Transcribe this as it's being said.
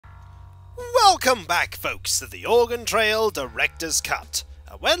Welcome back, folks, to the Organ Trail Director's Cut.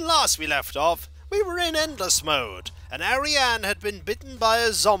 When last we left off, we were in Endless Mode, and Ariane had been bitten by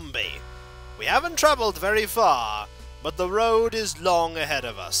a zombie. We haven't travelled very far, but the road is long ahead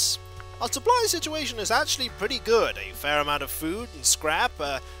of us. Our supply situation is actually pretty good. A fair amount of food and scrap,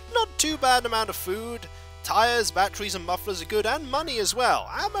 not too bad amount of food. Tyres, batteries and mufflers are good, and money as well.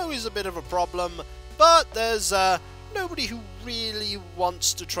 Ammo is a bit of a problem, but there's nobody who really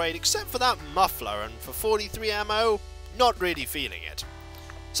wants to trade except for that muffler, and for 43 ammo, not really feeling it.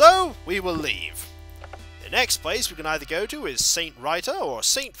 So, we will leave. The next place we can either go to is St. Rita or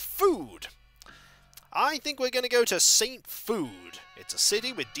St. Food. I think we're going to go to St. Food. It's a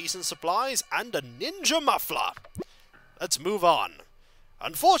city with decent supplies and a ninja muffler. Let's move on.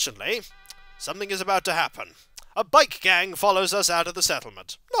 Unfortunately, something is about to happen. A bike gang follows us out of the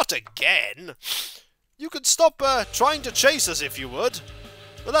settlement. Not again! You could stop trying to chase us if you would.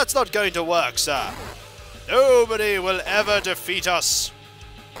 But that's not going to work, sir. Nobody will ever defeat us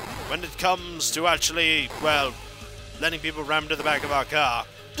when it comes to actually, well, letting people ram to the back of our car.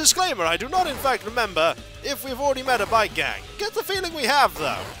 Disclaimer, I do not in fact remember if we've already met a bike gang. Get the feeling we have,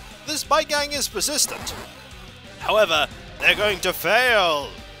 though. This bike gang is persistent. However, they're going to fail.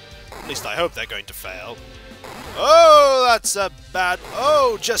 At least I hope they're going to fail. Oh, that's a bad...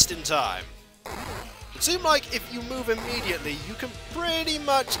 Oh, just in time. It seems like if you move immediately, you can pretty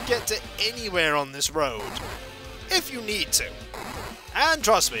much get to anywhere on this road. If you need to. And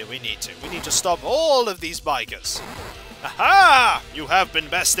trust me, we need to. We need to stop all of these bikers. Aha! You have been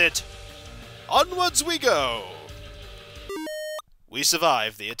bested. Onwards we go. We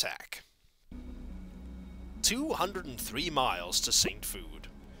survived the attack. 203 miles to St. Food.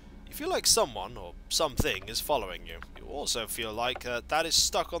 You feel like someone or something is following you. You also feel like that is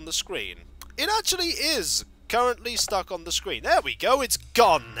stuck on the screen. It actually is currently stuck on the screen. There we go, it's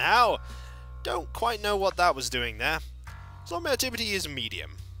gone now. Don't quite know what that was doing there. Zombie activity is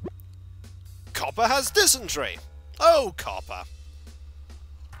medium. Copper has dysentery. Oh, Copper.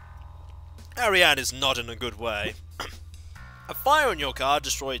 Ariane is not in a good way. A fire on your car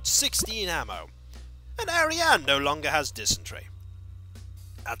destroyed 16 ammo. And Ariane no longer has dysentery.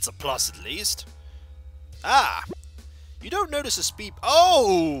 That's a plus at least. Ah! You don't notice a speed...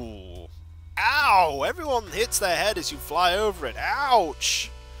 Oh! Ow! Everyone hits their head as you fly over it. Ouch!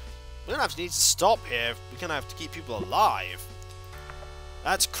 We don't need to stop here. We're going to have to keep people alive.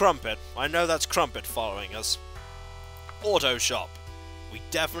 That's Crumpet. I know that's Crumpet following us. Auto shop. We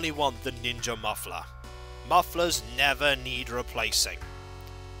definitely want the ninja muffler. Mufflers never need replacing.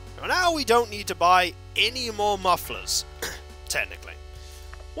 Now we don't need to buy any more mufflers. Technically.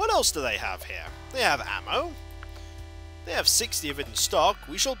 What else do they have here? They have ammo. They have 60 of it in stock.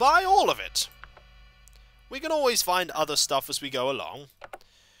 We shall buy all of it. We can always find other stuff as we go along.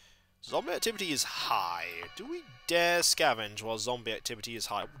 Zombie activity is high. Do we dare scavenge while zombie activity is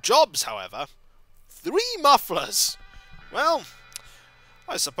high? Jobs, however. 3 mufflers! Well,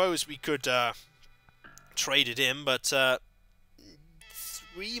 I suppose we could trade it in, but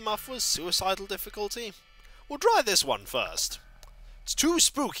 3 mufflers, suicidal difficulty? We'll try this one first. It's too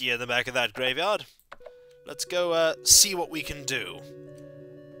spooky in the back of that graveyard. Let's go see what we can do.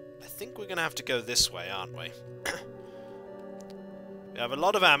 I think we're going to have to go this way, aren't we? We have a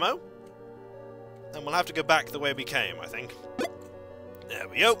lot of ammo. And we'll have to go back the way we came, I think. There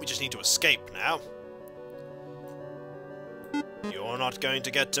we go. We just need to escape now. You're not going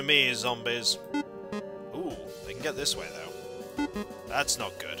to get to me, zombies. Ooh, they can get this way, though. That's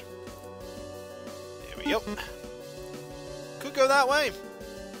not good. Here we go. Could go that way.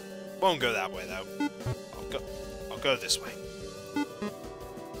 Won't go that way, though. I'll go this way.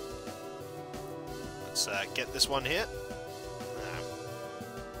 Let's get this one here.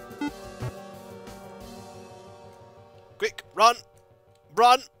 Quick, run!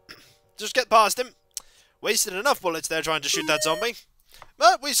 Run! Just get past him. Wasted enough bullets there trying to shoot that zombie.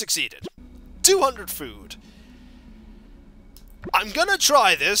 But we succeeded. 200 food. I'm gonna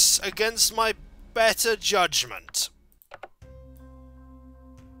try this against my better judgment.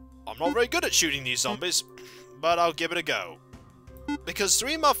 I'm not very good at shooting these zombies, but I'll give it a go. Because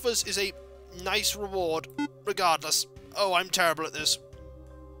 3 mufflers is a nice reward, regardless. Oh, I'm terrible at this.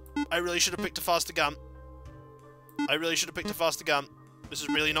 I really should have picked a faster gun. I really should have picked a faster gun. This is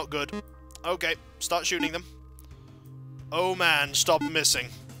really not good. Okay, start shooting them. Oh man, stop missing.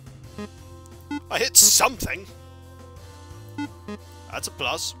 I hit something. That's a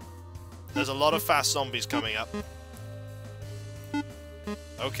plus. There's a lot of fast zombies coming up.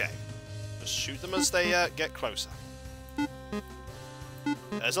 Okay. Just shoot them as they get closer.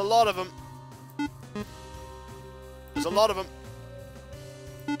 There's a lot of them. There's a lot of them.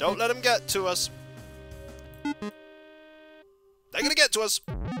 Don't let them get to us. They're gonna get to us.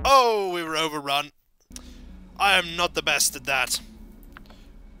 Oh, we were overrun. I am not the best at that.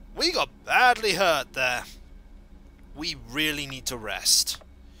 We got badly hurt there. We really need to rest.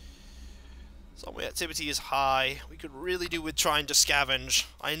 Zombie activity is high. We could really do with trying to scavenge.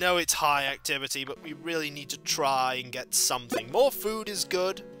 I know it's high activity, but we really need to try and get something. More food is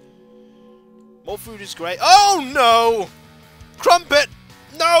good. More food is great. Oh no! Crumpet!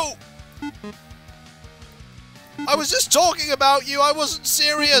 No! I was just talking about you. I wasn't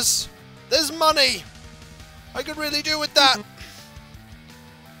serious. There's money. I could really do with that.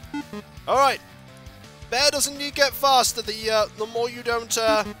 Alright. Bear doesn't need to get faster the more you don't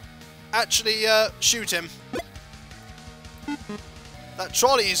actually shoot him. That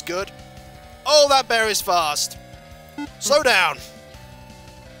trolley is good. Oh, that bear is fast. Slow down.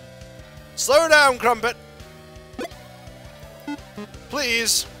 Slow down, Crumpet.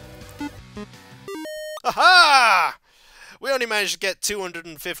 Please. Aha! We only managed to get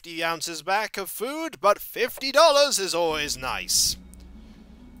 250 ounces back of food, but $50 is always nice.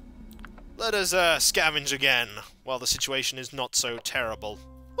 Let us scavenge again, while the situation is not so terrible.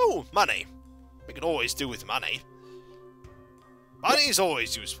 Ooh, money. We could always do with money. Money is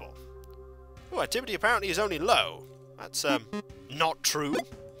always useful. Ooh, activity apparently is only low. That's, not true.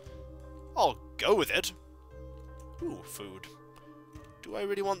 I'll go with it. Ooh, food. Do I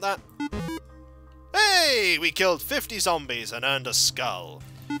really want that? Hey! We killed 50 zombies and earned a skull.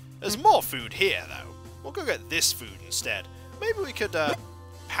 There's more food here, though. We'll go get this food instead. Maybe we could,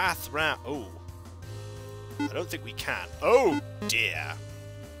 path round... Oh. I don't think we can. Oh, dear.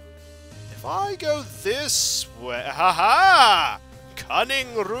 If I go this way... Ha-ha!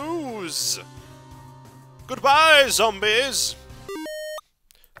 Cunning ruse! Goodbye, zombies!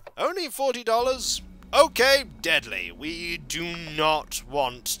 Only $40? Okay, deadly. We do not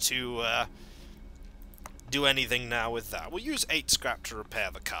want to, do anything now with that. We'll use 8 scrap to repair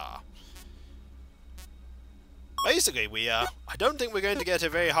the car. Basically, I don't think we're going to get a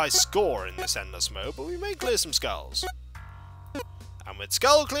very high score in this endless mode, but we may clear some skulls. And with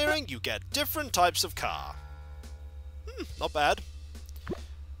skull clearing, you get different types of car. Not bad.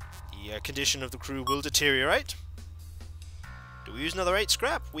 The condition of the crew will deteriorate. Do we use another 8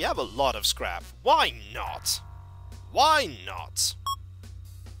 scrap? We have a lot of scrap. Why not? Why not?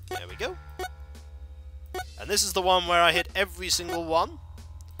 There we go. And this is the one where I hit every single one.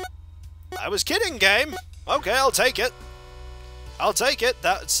 I was kidding, game! Okay, I'll take it. I'll take it.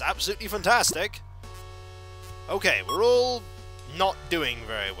 That's absolutely fantastic. Okay, we're all not doing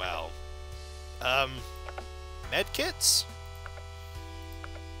very well. Medkits?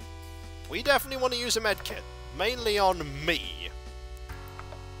 We definitely want to use a medkit. Mainly on me.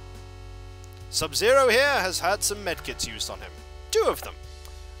 Sub-Zero here has had some medkits used on him. 2 of them.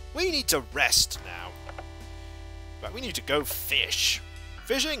 We need to rest now. Right, we need to go fish.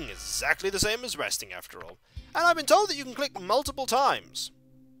 Fishing is exactly the same as resting, after all. And I've been told that you can click multiple times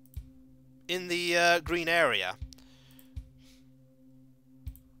in the green area.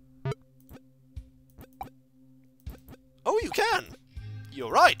 Oh, you can!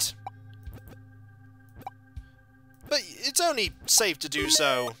 You're right. But it's only safe to do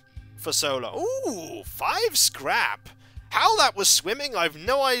so for solo. Ooh, 5 scrap! How that was swimming, I've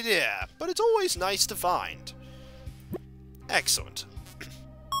no idea, but it's always nice to find. Excellent.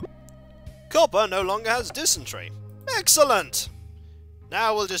 Copper no longer has dysentery. Excellent!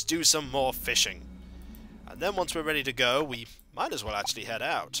 Now we'll just do some more fishing. And then once we're ready to go, we might as well actually head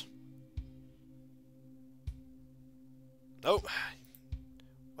out. Nope.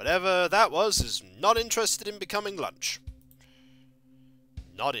 Whatever that was is not interested in becoming lunch.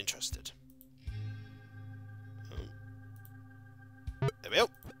 Not interested. There we go.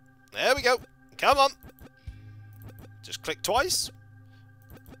 There we go. Come on. Just click twice.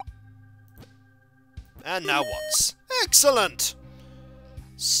 And now once. Excellent!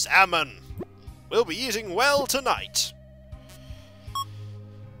 Salmon! We'll be eating well tonight.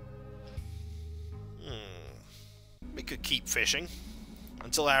 We could keep fishing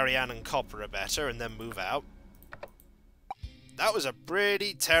until Ariane and Copper are better and then move out. That was a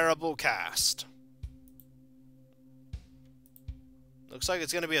pretty terrible cast. Looks like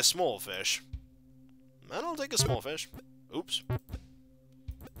it's going to be a small fish. And I'll take a small fish. Oops.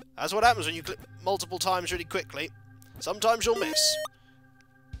 That's what happens when you click multiple times really quickly. Sometimes you'll miss.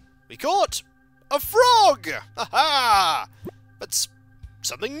 We caught a frog! Aha! But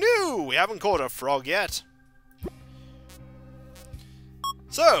something new! We haven't caught a frog yet.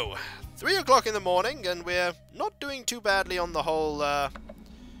 So, 3 o'clock in the morning, and we're not doing too badly on the whole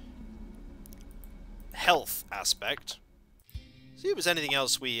health aspect. See if there's anything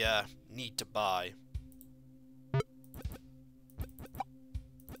else we need to buy.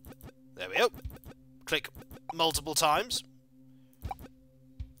 There we go. Click multiple times.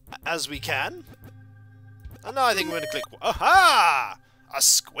 As we can. And now I think we're going to click... Aha! A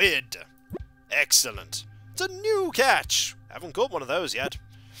squid! Excellent. It's a new catch. Haven't caught one of those yet.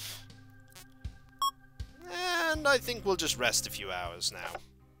 And I think we'll just rest a few hours now.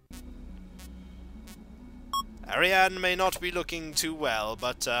 Ariane may not be looking too well,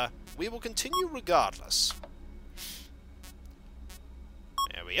 but we will continue regardless.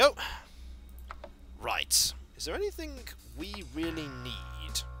 There we go. Right. Is there anything we really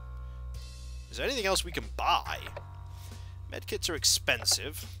need? Is there anything else we can buy? Medkits are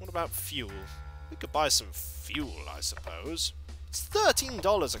expensive. What about fuel? We could buy some fuel, I suppose. It's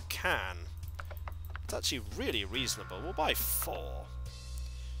 $13 a can. It's actually really reasonable. We'll buy 4.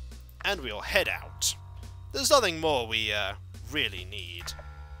 And we'll head out. There's nothing more we really need.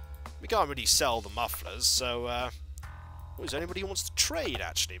 We can't really sell the mufflers, so... is there anybody who wants to trade,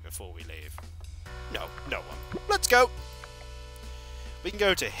 actually, before we leave? No, no one. Let's go! We can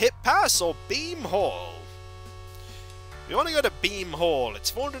go to Hip Pass or Beam Hall. We want to go to Beam Hall. It's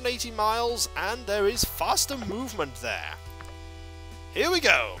 480 miles, and there is faster movement there. Here we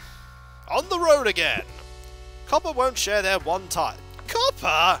go. On the road again. Copper won't share their one tire.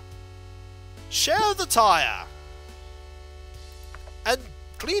 Copper? Share the tire. And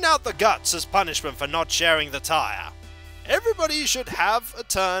clean out the guts as punishment for not sharing the tire. Everybody should have a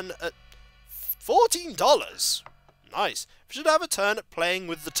turn at $14. Nice. We should have a turn at playing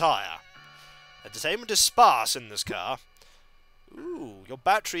with the tire. Entertainment is sparse in this car. Ooh, your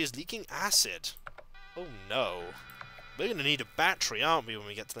battery is leaking acid. Oh no. We're going to need a battery, aren't we, when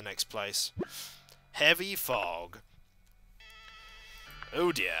we get to the next place? Heavy fog.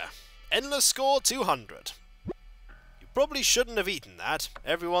 Oh dear. Endless score 200. You probably shouldn't have eaten that.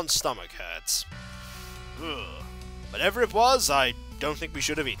 Everyone's stomach hurts. Ugh. Whatever it was, I don't think we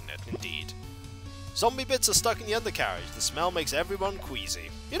should have eaten it, indeed. Zombie bits are stuck in the undercarriage. The smell makes everyone queasy.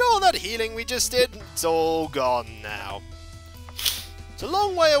 You know all that healing we just did? It's all gone now. It's a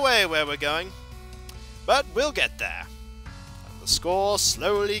long way away where we're going. But we'll get there. And the score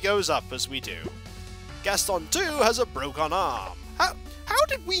slowly goes up as we do. Gaston too has a broken arm. How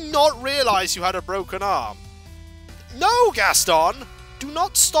did we not realise you had a broken arm? No, Gaston! Do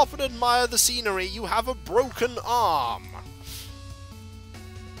not stop and admire the scenery. You have a broken arm.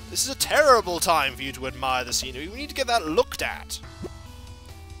 This is a terrible time for you to admire the scenery. We need to get that looked at.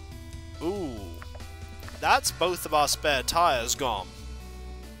 Ooh. That's both of our spare tyres gone.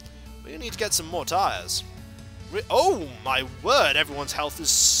 We need to get some more tyres. Oh, my word. Everyone's health is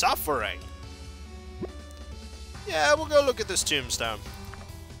suffering. Yeah, we'll go look at this tombstone.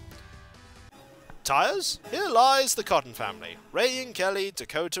 Tyres? Here lies the Cotton family. Ray and Kelly,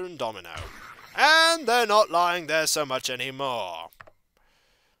 Dakota and Domino. And they're not lying there so much anymore.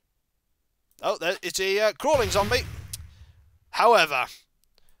 Oh, it's a crawling zombie. However,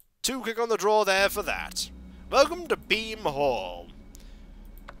 too quick on the draw there for that. Welcome to Beam Hall.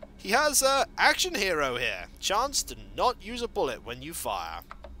 He has action hero here. Chance to not use a bullet when you fire.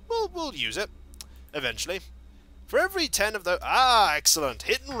 Well, we'll use it. Eventually. For every 10 of those... Ah, excellent.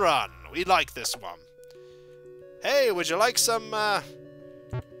 Hit and run. We like this one. Hey, would you like some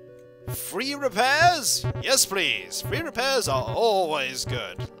free repairs? Yes, please. Free repairs are always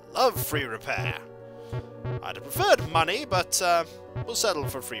good. Love free repair. I'd have preferred money, but we'll settle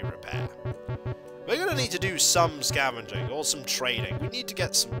for free repair. We're going to need to do some scavenging or some trading. We need to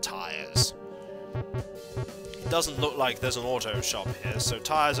get some tyres. It doesn't look like there's an auto shop here, so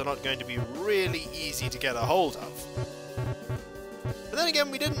tyres are not going to be really easy to get a hold of. But then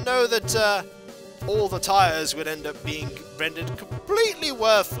again, we didn't know that all the tyres would end up being rendered completely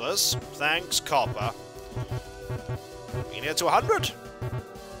worthless. Thanks, copper. We can get to 100.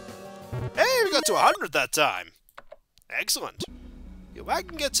 Hey, we got to 100 that time. Excellent. Your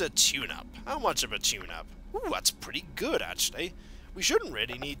wagon gets a tune-up. How much of a tune-up? Ooh, that's pretty good, actually. We shouldn't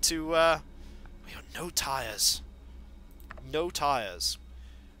really need to, We got no tyres. No tyres.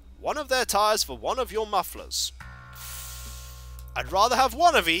 One of their tyres for one of your mufflers. I'd rather have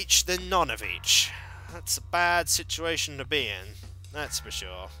one of each than none of each. That's a bad situation to be in. That's for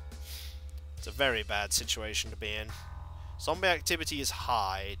sure. It's a very bad situation to be in. Zombie activity is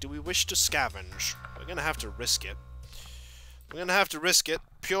high. Do we wish to scavenge? We're going to have to risk it. We're going to have to risk it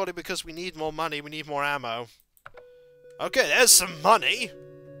purely because we need more money, we need more ammo. Okay, there's some money!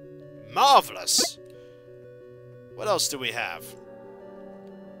 Marvellous! What else do we have?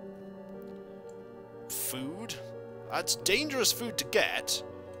 Food? That's dangerous food to get.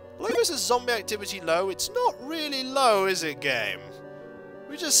 Although this is zombie activity low, it's not really low, is it, game?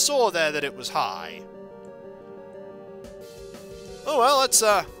 We just saw there that it was high. Oh well, let's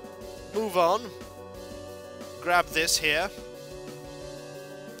move on. Grab this here.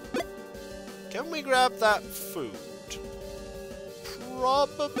 Can we grab that food?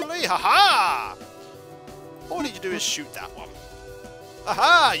 Probably. Haha! All we need to do is shoot that one.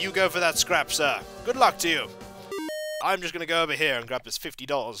 Aha! You go for that scrap, sir. Good luck to you. I'm just going to go over here and grab this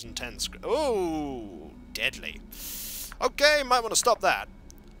 $50 and 10 scrap. Oh, deadly. Okay, might want to stop that.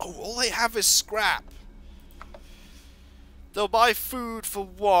 Oh, all they have is scrap. They'll buy food for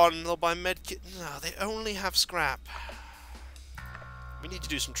one. They'll buy medkit. No, they only have scrap. We need to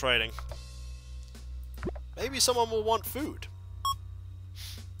do some trading. Maybe someone will want food.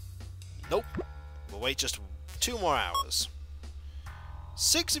 Nope. We'll wait just 2 more hours.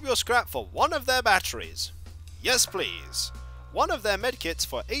 6 of your scrap for 1 of their batteries. Yes, please. 1 of their medkits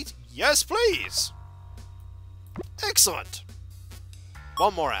for 8. Yes, please. Excellent.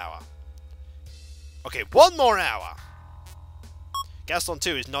 1 more hour. Okay, 1 more hour. Gaston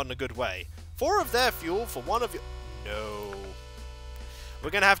 2 is not in a good way. 4 of their fuel for 1 of your... No. We're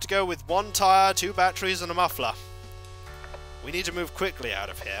going to have to go with 1 tire, 2 batteries, and a muffler. We need to move quickly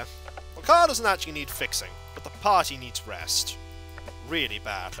out of here. The car doesn't actually need fixing, but the party needs rest. Really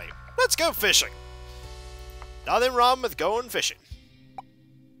badly. Let's go fishing. Nothing wrong with going fishing.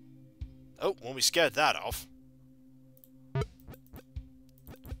 Oh, well, we scared that off.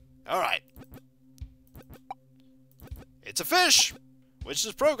 Alright. It's a fish! Which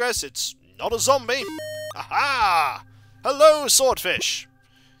is progress, it's not a zombie. Aha! Hello, swordfish!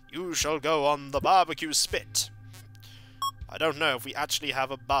 You shall go on the barbecue spit. I don't know if we actually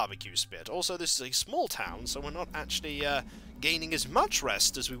have a barbecue spit. Also, this is a small town, so we're not actually gaining as much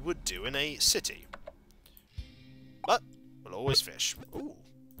rest as we would do in a city. But we'll always fish. Ooh.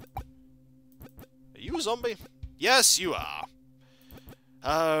 Are you a zombie? Yes, you are.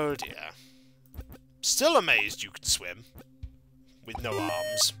 Oh dear. Still amazed you could swim. With no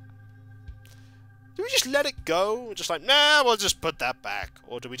arms. Do we just let it go? Just like, nah, we'll just put that back.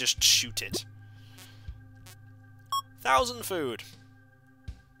 Or do we just shoot it? 1,000 food.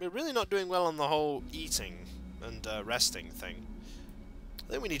 We're really not doing well on the whole eating and resting thing. I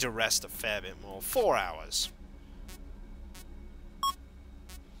think we need to rest a fair bit more. 4 hours.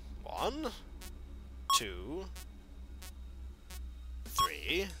 1, 2,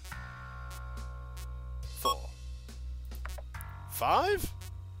 3, 4, 5,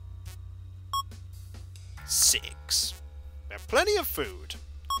 6. We have plenty of food.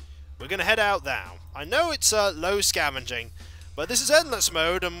 We're going to head out now. I know it's low scavenging, but this is endless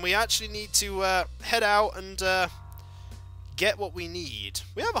mode, and we actually need to head out and get what we need.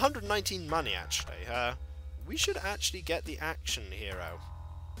 We have 119 money, actually. We should actually get the action hero.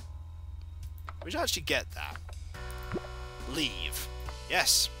 We should actually get that. Leave.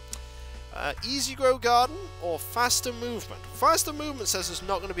 Yes. Easy grow garden or faster movement. Faster movement says there's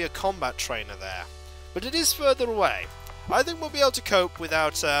not going to be a combat trainer there, but it is further away. I think we'll be able to cope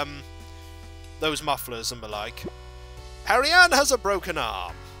without those mufflers and the like. Ariane has a broken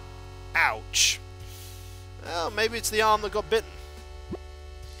arm. Ouch. Well, maybe it's the arm that got bitten.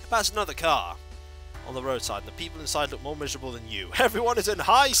 Pass another car on the roadside. The people inside look more miserable than you. Everyone is in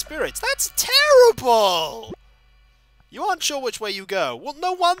high spirits. That's terrible! You aren't sure which way you go. Well,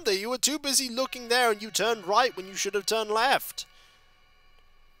 no wonder. You were too busy looking there and you turned right when you should have turned left.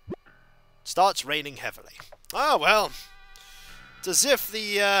 Starts raining heavily. Ah, well. It's as if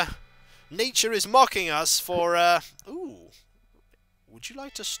the nature is mocking us for... Ooh. Would you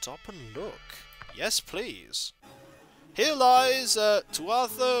like to stop and look? Yes, please. Here lies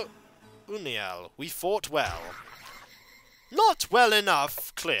Tuatha Uniel. We fought well. Not well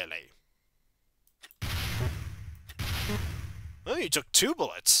enough, clearly. Oh, you took 2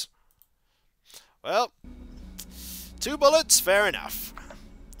 bullets. Well, 2 bullets, fair enough.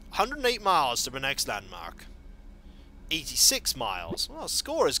 108 miles to the next landmark. 86 miles. Well,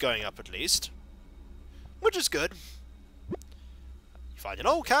 score is going up at least. Which is good. You find an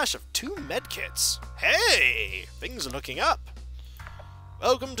old cache of 2 medkits. Hey! Things are looking up.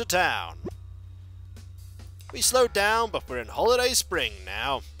 Welcome to town. We slowed down, but we're in holiday spring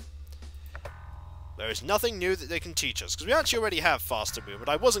now. There is nothing new that they can teach us, because we actually already have faster movement.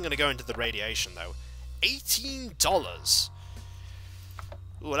 I wasn't going to go into the radiation, though. $18.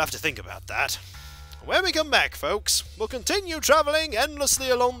 Ooh, we'll have to think about that. When we come back, folks, we'll continue travelling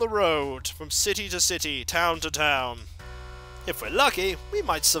endlessly along the road, from city to city, town to town. If we're lucky, we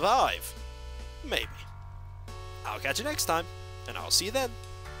might survive. Maybe. I'll catch you next time, and I'll see you then.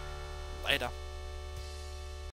 Later.